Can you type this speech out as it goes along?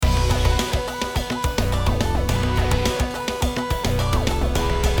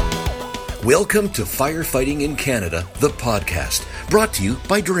Welcome to Firefighting in Canada, the podcast, brought to you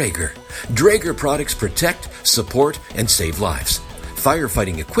by Draeger. Draeger products protect, support, and save lives.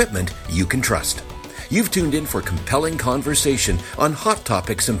 Firefighting equipment you can trust. You've tuned in for compelling conversation on hot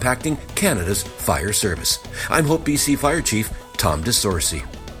topics impacting Canada's fire service. I'm Hope BC Fire Chief Tom DeSorcy.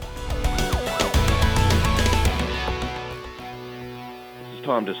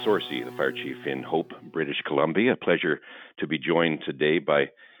 Tom DeSorcy, the Fire Chief in Hope, British Columbia. A pleasure to be joined today by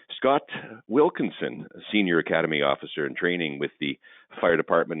Scott Wilkinson, Senior Academy Officer in Training with the Fire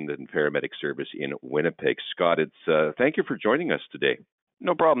Department and Paramedic Service in Winnipeg. Scott, thank you for joining us today.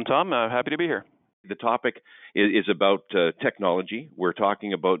 No problem, Tom. Happy to be here. The topic is about technology. We're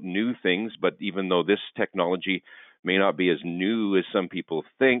talking about new things, but even though this technology may not be as new as some people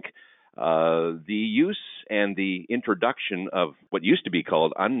think, the use and the introduction of what used to be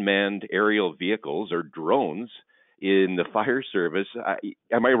called unmanned aerial vehicles or drones in the fire service.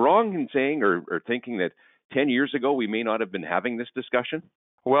 Am I wrong in saying or thinking that 10 years ago we may not have been having this discussion?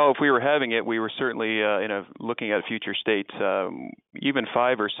 Well, if we were having it, we were certainly looking at a future state. Even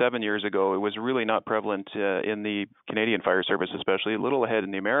 5 or 7 years ago, it was really not prevalent in the Canadian fire service, especially a little ahead in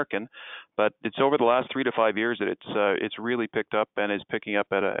the American. But it's over the last 3 to 5 years that it's really picked up and is picking up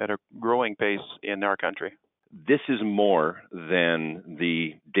at a growing pace in our country. This is more than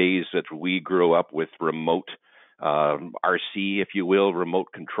the days that we grew up with remote RC, if you will, remote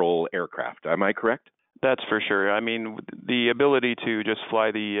control aircraft. Am I correct? That's for sure. I mean, the ability to just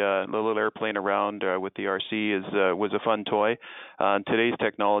fly the little airplane around with the RC was a fun toy. Today's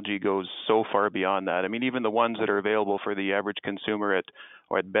technology goes so far beyond that. I mean, even the ones that are available for the average consumer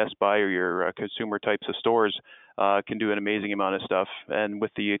at Best Buy or your consumer types of stores can do an amazing amount of stuff. And with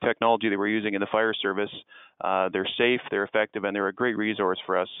the technology that we're using in the fire service, they're safe, they're effective, and they're a great resource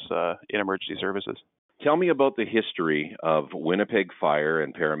for us in emergency services. Tell me about the history of Winnipeg Fire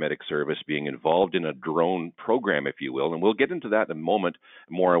and Paramedic Service being involved in a drone program, if you will. And we'll get into that in a moment,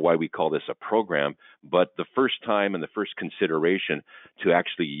 more why we call this a program. But the first time and the first consideration to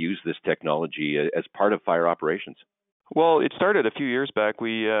actually use this technology as part of fire operations. Well, it started a few years back.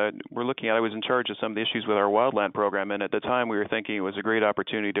 We were looking at, I was in charge of some of the issues with our wildland program, and at the time we were thinking it was a great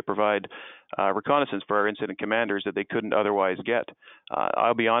opportunity to provide reconnaissance for our incident commanders that they couldn't otherwise get.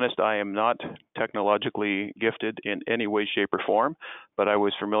 I'll be honest, I am not technologically gifted in any way, shape, or form, but I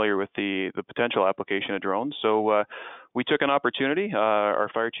was familiar with the potential application of drones. So we took an opportunity. Our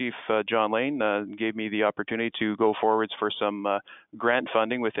fire chief, John Lane, gave me the opportunity to go forwards for some grant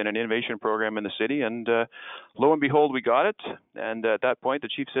funding within an innovation program in the city. And lo and behold, we got it. And at that point, the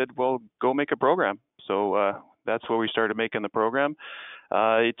chief said, well, go make a program. So that's where we started making the program.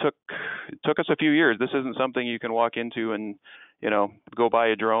 It took us a few years. This isn't something you can walk into and go buy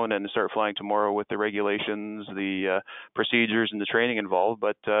a drone and start flying tomorrow with the regulations, the procedures, and the training involved.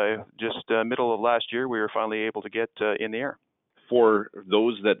 But just middle of last year, we were finally able to get in the air. For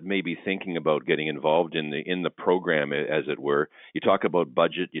those that may be thinking about getting involved in the program, as it were, you talk about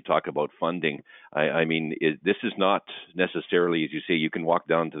budget, you talk about funding. I mean, this is not necessarily, as you say, you can walk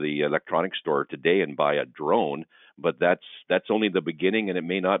down to the electronics store today and buy a drone, but that's only the beginning, and it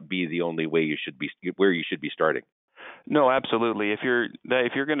may not be the only way you should be starting. No, absolutely. If you're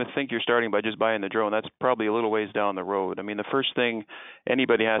going to think you're starting by just buying the drone, that's probably a little ways down the road. I mean, the first thing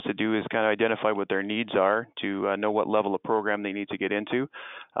anybody has to do is kind of identify what their needs are to know what level of program they need to get into,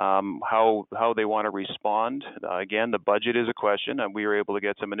 how they want to respond. Again, the budget is a question, and we were able to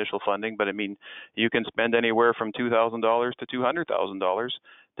get some initial funding, but I mean, you can spend anywhere from $2,000 to $200,000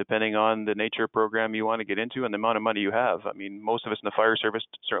 depending on the nature of program you want to get into and the amount of money you have. I mean, most of us in the fire service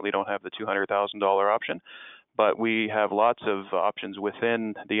certainly don't have the $200,000 option. But we have lots of options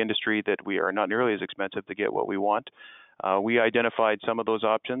within the industry that we are not nearly as expensive to get what we want. We identified some of those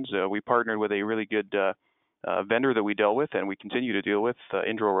options. We partnered with a really good vendor that we dealt with, and we continue to deal with,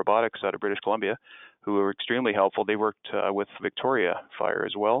 Indro Robotics out of British Columbia, who were extremely helpful. They worked with Victoria Fire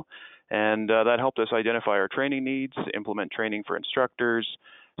as well, and that helped us identify our training needs, implement training for instructors,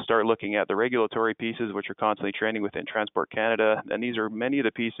 start looking at the regulatory pieces, which are constantly training within Transport Canada. And these are many of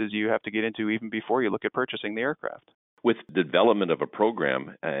the pieces you have to get into even before you look at purchasing the aircraft. With the development of a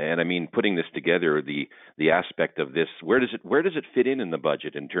program, and I mean putting this together, the aspect of this, where does it fit in the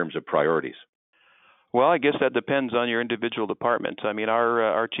budget in terms of priorities? Well, I guess that depends on your individual department. I mean,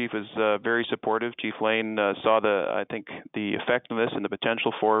 our chief is very supportive. Chief Lane saw the effectiveness and the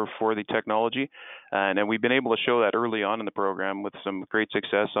potential for the technology, and we've been able to show that early on in the program with some great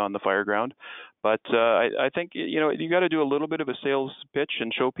success on the fire ground. But I think you got to do a little bit of a sales pitch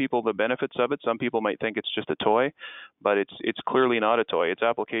and show people the benefits of it. Some people might think it's just a toy, but it's clearly not a toy. Its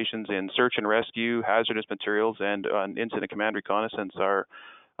applications in search and rescue, hazardous materials, and incident command reconnaissance are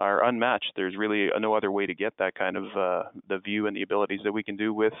are unmatched. There's really no other way to get that kind of the view and the abilities that we can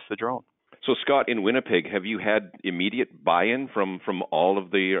do with the drone. So, Scott, in Winnipeg, have you had immediate buy-in from all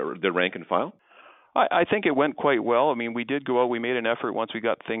of the rank and file? I think it went quite well. I mean, we did go out. We made an effort once we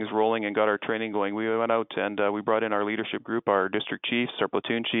got things rolling and got our training going. We went out and we brought in our leadership group, our district chiefs, our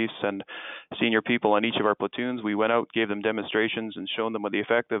platoon chiefs, and senior people on each of our platoons. We went out, gave them demonstrations, and shown them the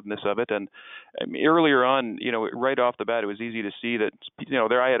effectiveness of it. And earlier on, right off the bat, it was easy to see that,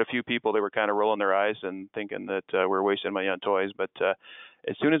 there I had a few people that were kind of rolling their eyes and thinking that we're wasting money on toys, but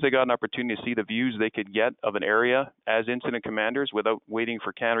as soon as they got an opportunity to see the views they could get of an area as incident commanders without waiting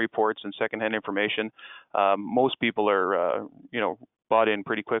for CAN reports and secondhand information, most people are, bought in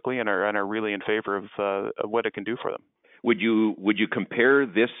pretty quickly and are really in favor of what it can do for them. Would you compare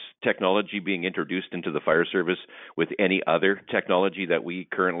this technology being introduced into the fire service with any other technology that we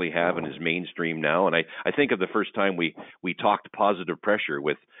currently have and is mainstream now? And I think of the first time we talked positive pressure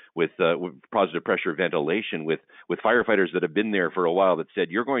with positive pressure ventilation with firefighters that have been there for a while that said,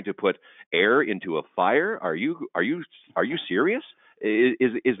 you're going to put air into a fire? Are you serious?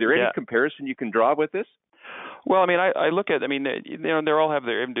 Is there any comparison you can draw with this? Well, I mean, I look at, they all have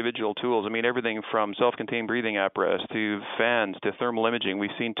their individual tools. I mean, everything from self-contained breathing apparatus to fans to thermal imaging. We've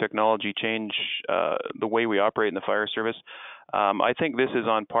seen technology change the way we operate in the fire service. I think this is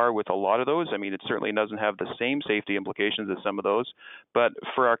on par with a lot of those. I mean, it certainly doesn't have the same safety implications as some of those, but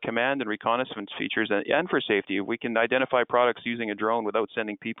for our command and reconnaissance features and for safety, we can identify products using a drone without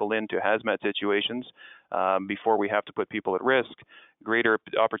sending people into hazmat situations before we have to put people at risk. Greater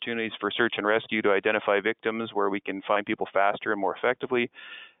opportunities for search and rescue to identify victims where we can find people faster and more effectively.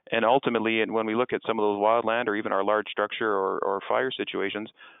 And ultimately, and when we look at some of those wildland or even our large structure or fire situations,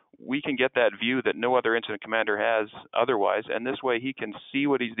 we can get that view that no other incident commander has otherwise. And this way he can see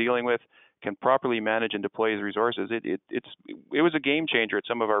what he's dealing with, can properly manage and deploy his resources. It was a game changer at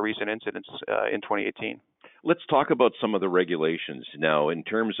some of our recent incidents in 2018. Let's talk about some of the regulations now. In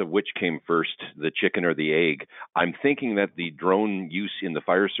terms of which came first, the chicken or the egg, I'm thinking that the drone use in the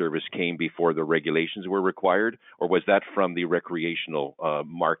fire service came before the regulations were required, or was that from the recreational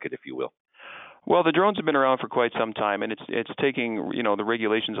market, if you will? Well, the drones have been around for quite some time, and it's taking the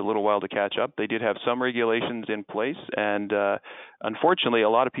regulations a little while to catch up. They did have some regulations in place, and unfortunately, a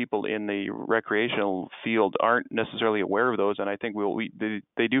lot of people in the recreational field aren't necessarily aware of those. And I think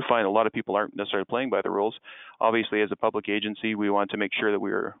they do find a lot of people aren't necessarily playing by the rules. Obviously, as a public agency, we want to make sure that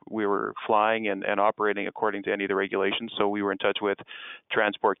we were flying and operating according to any of the regulations. So we were in touch with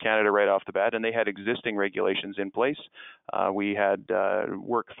Transport Canada right off the bat, and they had existing regulations in place. We had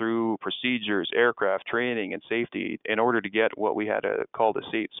worked through procedures, aircraft training, and safety in order to get what we had called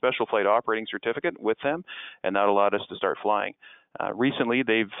a special flight operating certificate with them, and that allowed us to start flying. Recently,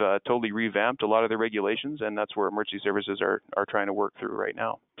 they've totally revamped a lot of the regulations, and that's where emergency services are trying to work through right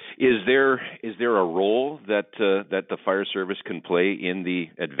now. Is there a role that the fire service can play in the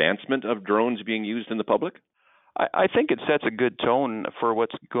advancement of drones being used in the public? I think it sets a good tone for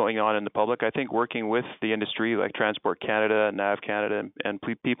what's going on in the public. I think working with the industry like Transport Canada, NAV Canada, and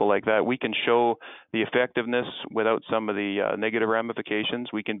people like that, we can show the effectiveness without some of the negative ramifications.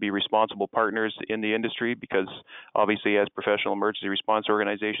 We can be responsible partners in the industry because obviously as professional emergency response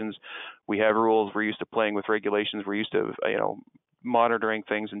organizations, we have rules. We're used to playing with regulations. We're used to, monitoring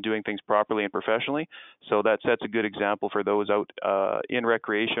things and doing things properly and professionally. So that sets a good example for those out in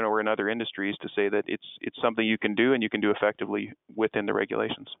recreation or in other industries to say that it's something you can do and you can do effectively within the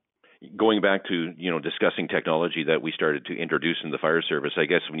regulations. Going back to, discussing technology that we started to introduce in the fire service, I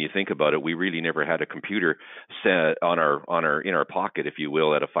guess when you think about it, we really never had a computer set in our pocket, if you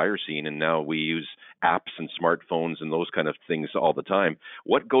will, at a fire scene, and now we use apps and smartphones and those kind of things all the time.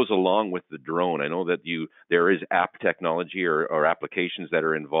 What goes along with the drone? I know that there is app technology or applications that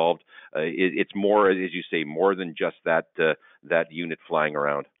are involved. It's more, as you say, more than just that unit flying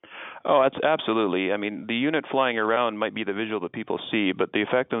around. Oh, that's absolutely. I mean, the unit flying around might be the visual that people see, but the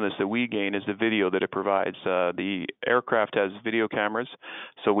effectiveness that we gain is the video that it provides. The aircraft has video cameras,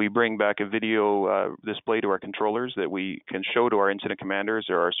 so we bring back a video display to our controllers that we can show to our incident commanders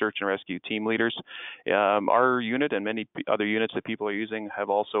or our search and rescue team leaders. Our unit and many other units that people are using have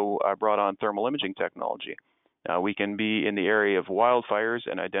also brought on thermal imaging technology. We can be in the area of wildfires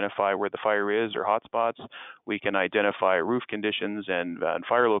and identify where the fire is or hotspots. We can identify roof conditions and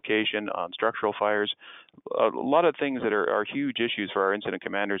fire location on structural fires. A lot of things that are huge issues for our incident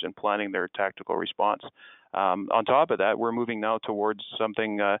commanders in planning their tactical response. On top of that, we're moving now towards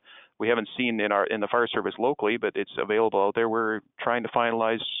something we haven't seen in the fire service locally, but it's available out there. We're trying to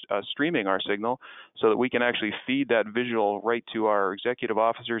finalize streaming our signal so that we can actually feed that visual right to our executive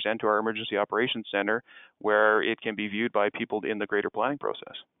officers and to our emergency operations center, where it can be viewed by people in the greater planning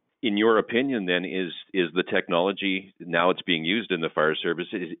process. In your opinion, then, is the technology, now it's being used in the fire service,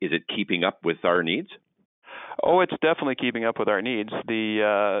 is it keeping up with our needs? Oh, it's definitely keeping up with our needs.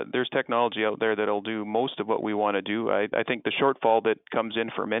 There's technology out there that'll do most of what we want to do. I think the shortfall that comes in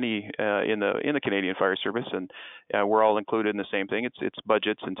for many in the Canadian Fire Service, and we're all included in the same thing. It's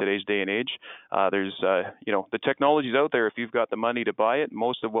budgets in today's day and age. There's the technology's out there. If you've got the money to buy it,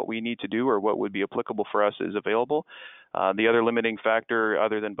 most of what we need to do or what would be applicable for us is available. The other limiting factor,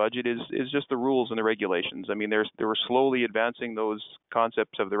 other than budget, is just the rules and the regulations. I mean, they were slowly advancing those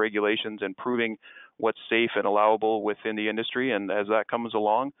concepts of the regulations and proving what's safe and allowable within the industry. And as that comes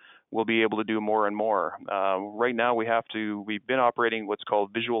along, we'll be able to do more and more. Right now, we've been operating what's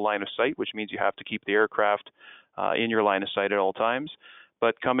called visual line of sight, which means you have to keep the aircraft in your line of sight at all times.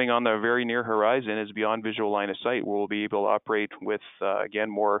 But coming on the very near horizon is beyond visual line of sight, where we'll be able to operate with, again,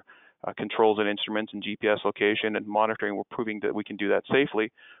 more controls and instruments and GPS location and monitoring. We're proving that we can do that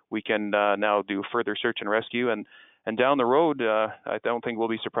safely. We can now do further search and rescue. And down the road, I don't think we'll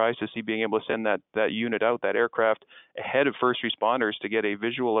be surprised to see being able to send that unit out, that aircraft, ahead of first responders to get a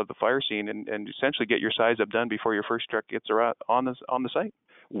visual of the fire scene and essentially get your size up done before your first truck gets around on the site.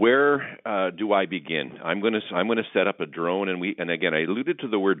 Where do I begin? I'm going to set up a drone, and again, I alluded to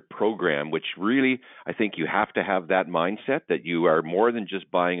the word program, which really I think you have to have that mindset that you are more than just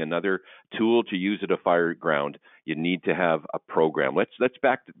buying another tool to use at a fire ground. You need to have a program. Let's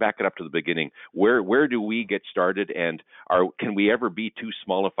back it up to the beginning. Where do we get started, and can we ever be too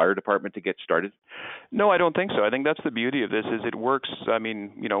small a fire department to get started? No, I don't think so. I think that's the beauty of this is it works. I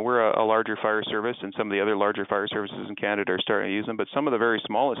mean, we're a larger fire service, and some of the other larger fire services in Canada are starting to use them, but some of the very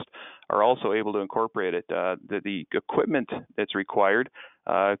smallest are also able to incorporate it. The equipment that's required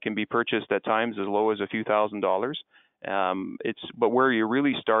can be purchased at times as low as a few $1,000s. But where you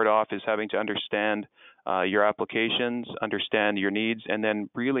really start off is having to understand your applications, understand your needs, and then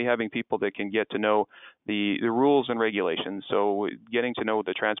really having people that can get to know the rules and regulations. So getting to know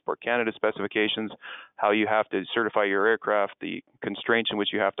the Transport Canada specifications, how you have to certify your aircraft, the constraints in which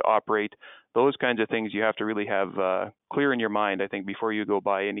you have to operate, those kinds of things you have to really have clear in your mind, I think, before you go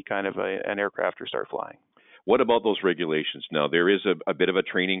buy any kind of an aircraft or start flying. What about those regulations? Now, there is a bit of a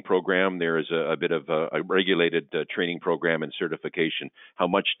training program. There is a bit of a regulated training program and certification. How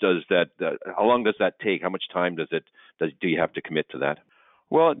much does that? How long does that take? How much time do you have to commit to that?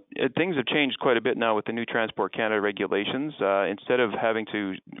 Well, things have changed quite a bit now with the new Transport Canada regulations. Instead of having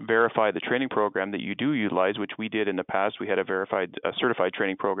to verify the training program that you do utilize, which we did in the past, we had a certified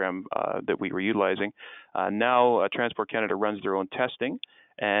training program that we were utilizing. Now, Transport Canada runs their own testing.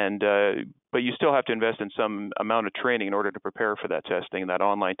 But you still have to invest in some amount of training in order to prepare for that testing, that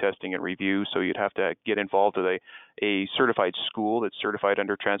online testing and review. So you'd have to get involved with a certified school that's certified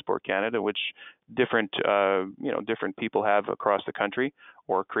under Transport Canada, which different people have across the country,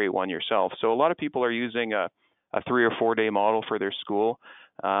 or create one yourself. So a lot of people are using a 3 or 4 day model for their school,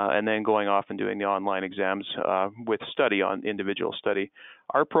 and then going off and doing the online exams with individual study.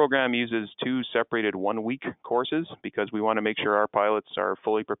 Our program uses 2 separated 1-week courses because we want to make sure our pilots are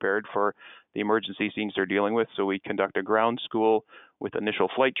fully prepared for the emergency scenes they're dealing with. So we conduct a ground school with initial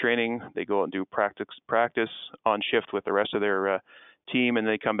flight training. They go out and do practice on shift with the rest of their team, and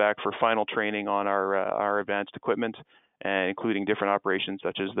they come back for final training on our advanced equipment, including different operations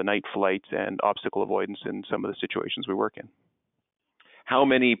such as the night flight and obstacle avoidance in some of the situations we work in. How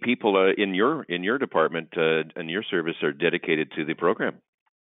many people in your department and your service are dedicated to the program?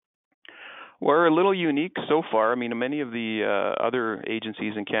 We're a little unique so far. I mean, many of the other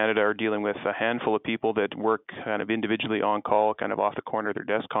agencies in Canada are dealing with a handful of people that work kind of individually on call, kind of off the corner of their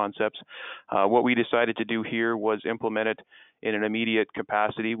desk concepts. What we decided to do here was implement it in an immediate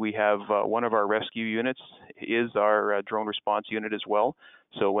capacity. We have one of our rescue units is our drone response unit as well.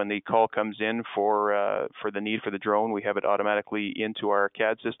 So when the call comes in for the need for the drone, we have it automatically into our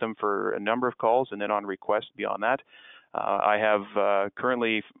CAD system for a number of calls, and then on request beyond that. I have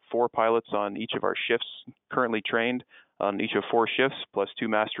currently 4 pilots on each of our shifts, currently trained on each of 4 shifts, plus 2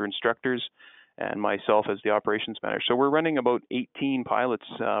 master instructors, and myself as the operations manager. So we're running about 18 pilots,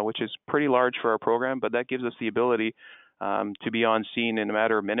 which is pretty large for our program, but that gives us the ability to be on scene in a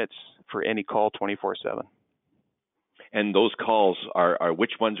matter of minutes for any call 24/7. And those calls are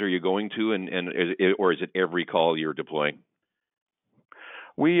which ones are you going to, or is it every call you're deploying?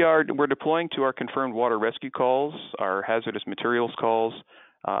 We're deploying to our confirmed water rescue calls, our hazardous materials calls,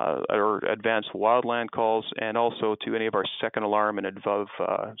 or advanced wildland calls, and also to any of our second alarm and above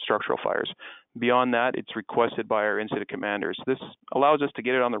structural fires. Beyond that, it's requested by our incident commanders. This allows us to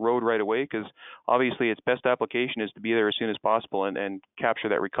get it on the road right away because obviously its best application is to be there as soon as possible and capture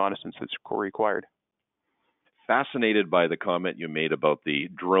that reconnaissance that's required. Fascinated by the comment you made about the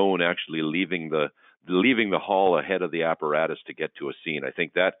drone actually leaving the hall ahead of the apparatus to get to a scene. I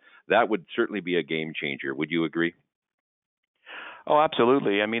think that would certainly be a game changer. Would you agree? Oh,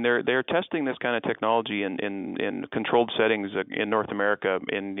 absolutely. I mean, they're testing this kind of technology in controlled settings in North America,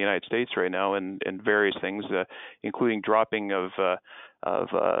 in the United States right now, and various things, including dropping of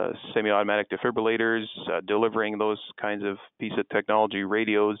semi-automatic defibrillators, delivering those kinds of piece of technology,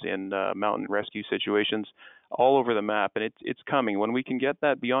 radios in mountain rescue situations, all over the map. And it's coming. When we can get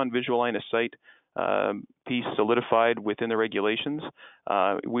that beyond visual line of sight piece solidified within the regulations,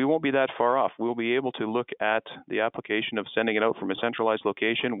 we won't be that far off. We'll be able to look at the application of sending it out from a centralized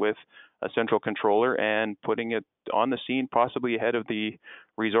location with a central controller and putting it on the scene, possibly ahead of the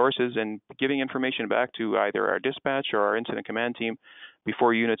resources, and giving information back to either our dispatch or our incident command team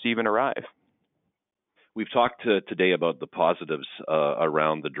before units even arrive. We've talked today about the positives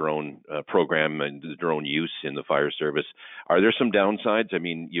around the drone program and the drone use in the fire service. Are there some downsides? I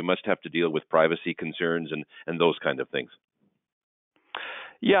mean, you must have to deal with privacy concerns and those kind of things.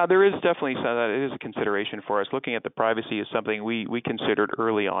 Yeah, there is definitely that. It is a consideration for us. Looking at the privacy is something we considered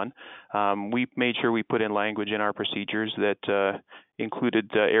early on. We made sure we put in language in our procedures that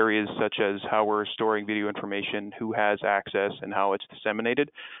included areas such as how we're storing video information, who has access, and how it's disseminated,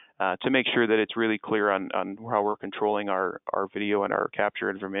 to make sure that it's really clear on how we're controlling our video and our capture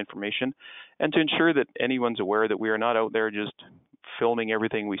of information, and to ensure that anyone's aware that we are not out there just filming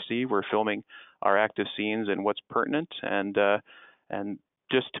everything we see. We're filming our active scenes and what's pertinent, and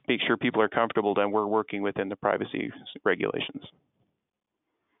just to make sure people are comfortable that we're working within the privacy regulations.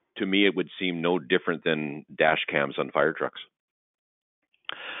 To me, it would seem no different than dash cams on fire trucks.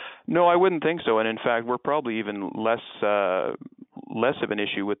 No, I wouldn't think so. And in fact, we're probably even less of an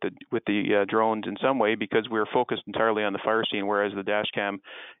issue with the drones in some way, because we're focused entirely on the fire scene, whereas the dash cam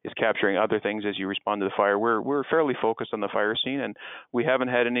is capturing other things as you respond to the fire. We're fairly focused on the fire scene, and we haven't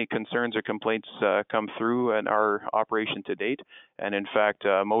had any concerns or complaints come through in our operation to date. And in fact,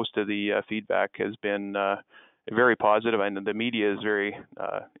 most of the feedback has been very positive, and the media is very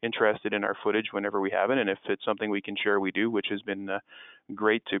interested in our footage whenever we have it, and if it's something we can share, we do, which has been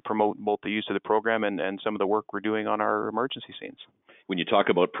great to promote both the use of the program and some of the work we're doing on our emergency scenes. When you talk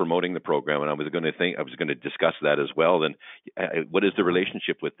about promoting the program, and I was going to discuss that as well, then what is the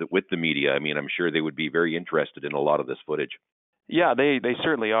relationship with the media? I mean, I'm sure they would be very interested in a lot of this footage. Yeah, they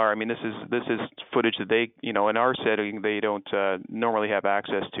certainly are. I mean, this is footage that they, in our setting, they don't normally have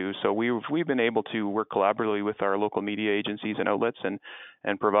access to. So we've been able to work collaboratively with our local media agencies and outlets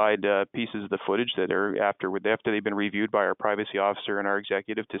and provide pieces of the footage that are after they've been reviewed by our privacy officer and our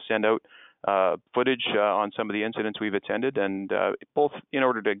executive to send out footage on some of the incidents we've attended, and both in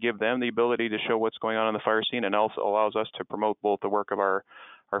order to give them the ability to show what's going on the fire scene, and also allows us to promote both the work of our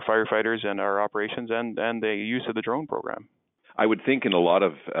firefighters and our operations and the use of the drone program. I would think in a lot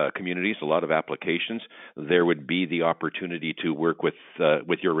of communities, a lot of applications, there would be the opportunity to work with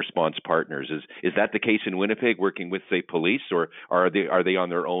your response partners. Is that the case in Winnipeg, working with, say, police, or are they on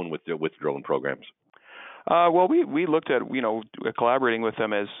their own with drone programs? Well, we looked at collaborating with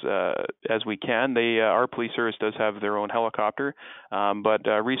them as we can. Our police service does have their own helicopter, but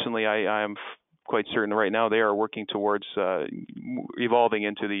recently I am quite certain right now they are working towards evolving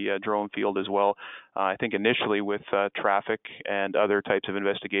into the drone field as well. I think initially with traffic and other types of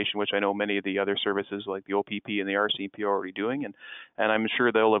investigation, which I know many of the other services like the OPP and the RCMP are already doing, and I'm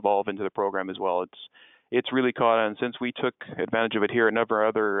sure they'll evolve into the program as well. It's really caught on, since we took advantage of it here. A number of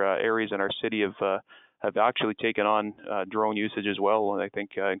other areas in our city have actually taken on drone usage as well. And I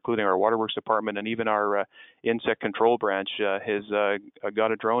think including our waterworks department and even our insect control branch has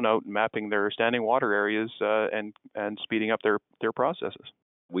got a drone out mapping their standing water areas and speeding up their processes.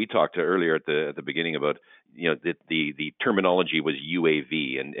 We talked earlier at the beginning about the terminology was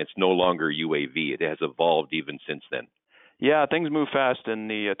UAV, and it's no longer UAV. It has evolved even since then. Yeah, things move fast in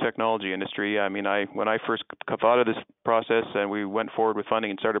the technology industry. I mean, when I first thought of this process and we went forward with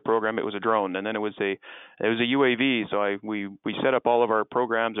funding and started a program, it was a drone, and then it was a UAV. So we set up all of our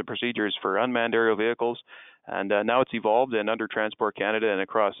programs and procedures for unmanned aerial vehicles, and now it's evolved, and under Transport Canada and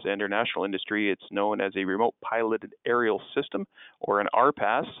across the international industry, it's known as a remote piloted aerial system, or an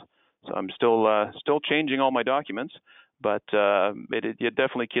RPAS. So I'm still changing all my documents. But it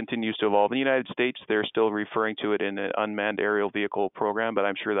definitely continues to evolve. In the United States, they're still referring to it in an unmanned aerial vehicle program, but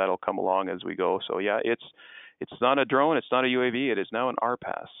I'm sure that'll come along as we go. So yeah, it's not a drone, it's not a UAV, it is now an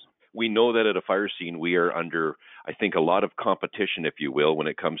RPAS. We know that at a fire scene, we are under, I think, a lot of competition, if you will, when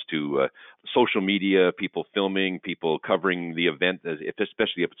it comes to social media, people filming, people covering the event,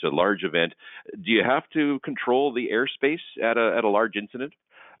 especially if it's a large event. Do you have to control the airspace at a large incident?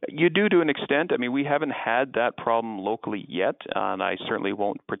 You do to an extent. I mean, we haven't had that problem locally yet, and I certainly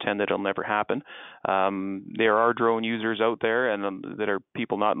won't pretend that it'll never happen. There are drone users out there, and that are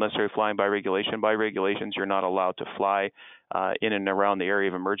people not necessarily flying by regulation. By regulations, you're not allowed to fly in and around the area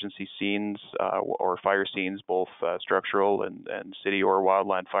of emergency scenes or fire scenes, both structural and city or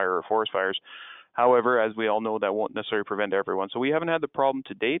wildland fire or forest fires. However, as we all know, that won't necessarily prevent everyone. So we haven't had the problem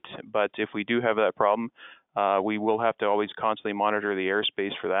to date, but if we do have that problem, we will have to always constantly monitor the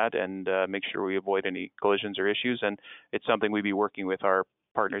airspace for that and make sure we avoid any collisions or issues. And it's something we'd be working with our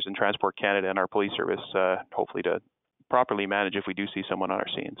partners in Transport Canada and our police service, hopefully to properly manage if we do see someone on our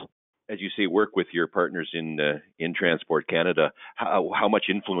scenes. As you say, work with your partners in Transport Canada. How much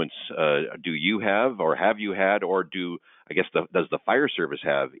influence do you have, or have you had, or does the fire service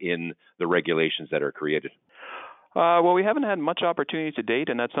have in the regulations that are created? Well, we haven't had much opportunity to date,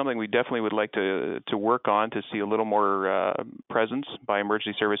 and that's something we definitely would like to work on to see a little more presence by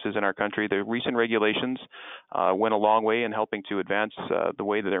emergency services in our country. The recent regulations went a long way in helping to advance the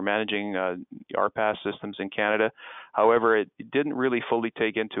way that they're managing RPAS systems in Canada. However, it didn't really fully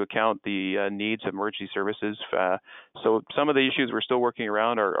take into account the needs of emergency services. So some of the issues we're still working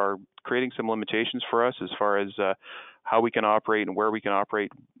around are creating some limitations for us as far as how we can operate and where we can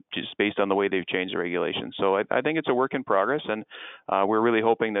operate, just based on the way they've changed the regulations. So I think it's a work in progress, and we're really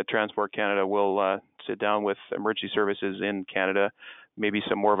hoping that Transport Canada will sit down with emergency services in Canada, maybe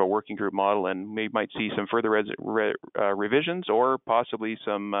some more of a working group model, and we might see some further revisions or possibly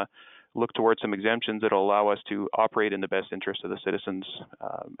some look towards some exemptions that will allow us to operate in the best interest of the citizens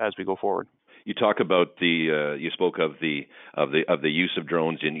as we go forward. You talk about you spoke of the use of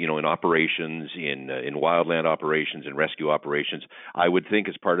drones in operations, in wildland operations and rescue operations. I would think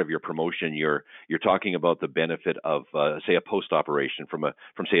as part of your promotion, you're talking about the benefit of say a post operation from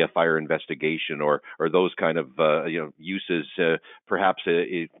say a fire investigation or those kind of uses, perhaps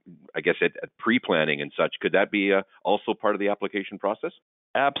I guess at pre-planning and such. Could that be also part of the application process?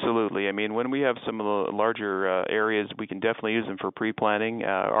 Absolutely. I mean, when we have some of the larger areas, we can definitely use them for pre-planning.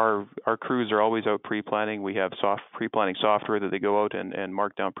 Our crews are always out pre-planning. We have pre-planning software that they go out and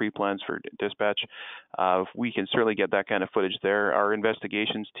mark down pre-plans for dispatch. We can certainly get that kind of footage there. Our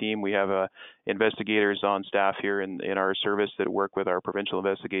investigations team, we have investigators on staff here in our service that work with our provincial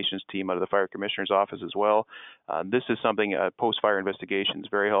investigations team out of the Fire Commissioner's office as well. This is something, post-fire investigation is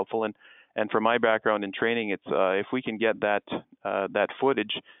very helpful. And from my background in training, it's if we can get that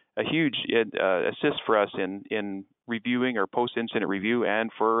footage, a huge assist for us in reviewing or post-incident review and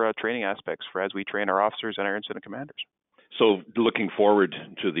for training aspects for as we train our officers and our incident commanders. So looking forward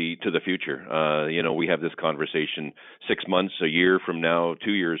to the future, we have this conversation 6 months, a year from now,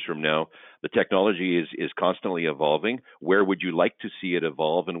 2 years from now. The technology is constantly evolving. Where would you like to see it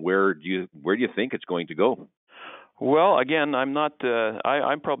evolve, and where do you think it's going to go? Well, again, I'm not.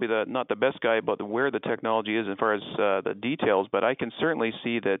 I'm probably not the best guy about where the technology is as far as the details, but I can certainly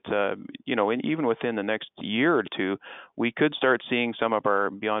see that even within the next year or two, we could start seeing some of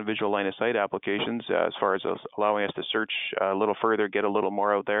our beyond visual line of sight applications as far as allowing us to search a little further, get a little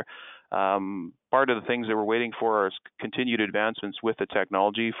more out there. Part of the things that we're waiting for are continued advancements with the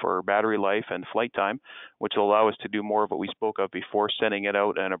technology for battery life and flight time, which will allow us to do more of what we spoke of before, sending it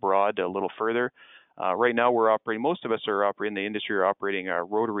out and abroad a little further. Right now, most of us are operating, the industry are operating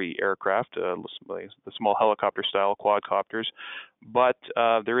rotary aircraft, the small helicopter-style quadcopters. But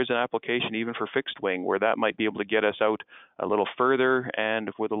there is an application even for fixed wing where that might be able to get us out a little further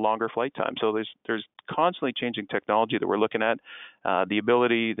and with a longer flight time. So there's constantly changing technology that we're looking at. The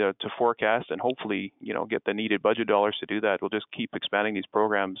ability to forecast and hopefully get the needed budget dollars to do that. We'll just keep expanding these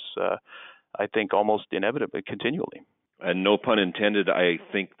programs, I think, almost inevitably, continually. And no pun intended, I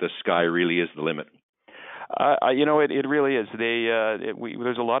think the sky really is the limit. It really is.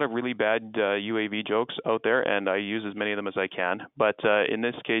 There's a lot of really bad UAV jokes out there, and I use as many of them as I can. But in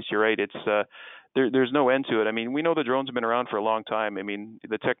this case, you're right. It's there's no end to it. I mean, we know the drones have been around for a long time. I mean,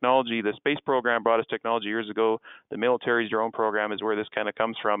 the technology, the space program brought us technology years ago. The military's drone program is where this kind of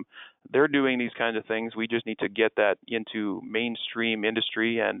comes from. They're doing these kinds of things. We just need to get that into mainstream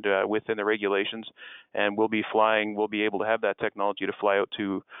industry and within the regulations. And we'll be able to have that technology to fly out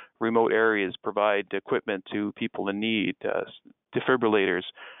to remote areas, provide equipment to people in need, defibrillators,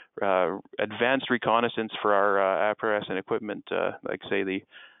 advanced reconnaissance for our apparatus and equipment. Like say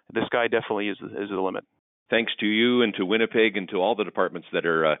the sky definitely is the limit. thanks to you and to Winnipeg and to all the departments that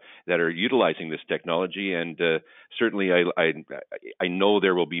are utilizing this technology. And certainly, I know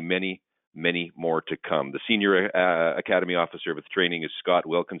there will be many more to come. The Senior Academy Officer with Training is Scott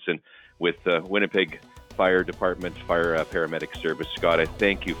Wilkinson with Winnipeg Fire Department Fire Paramedic Service. Scott, I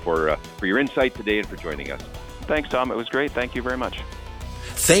thank you for your insight today and for joining us. Thanks, Tom. It was great. Thank you very much.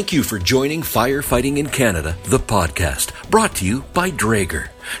 Thank you for joining Firefighting in Canada, the podcast, brought to you by Draeger.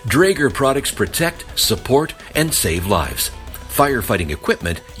 Draeger products protect, support, and save lives. Firefighting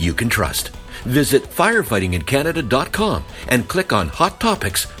equipment you can trust. Visit firefightingincanada.com and click on Hot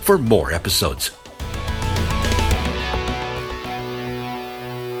Topics for more episodes.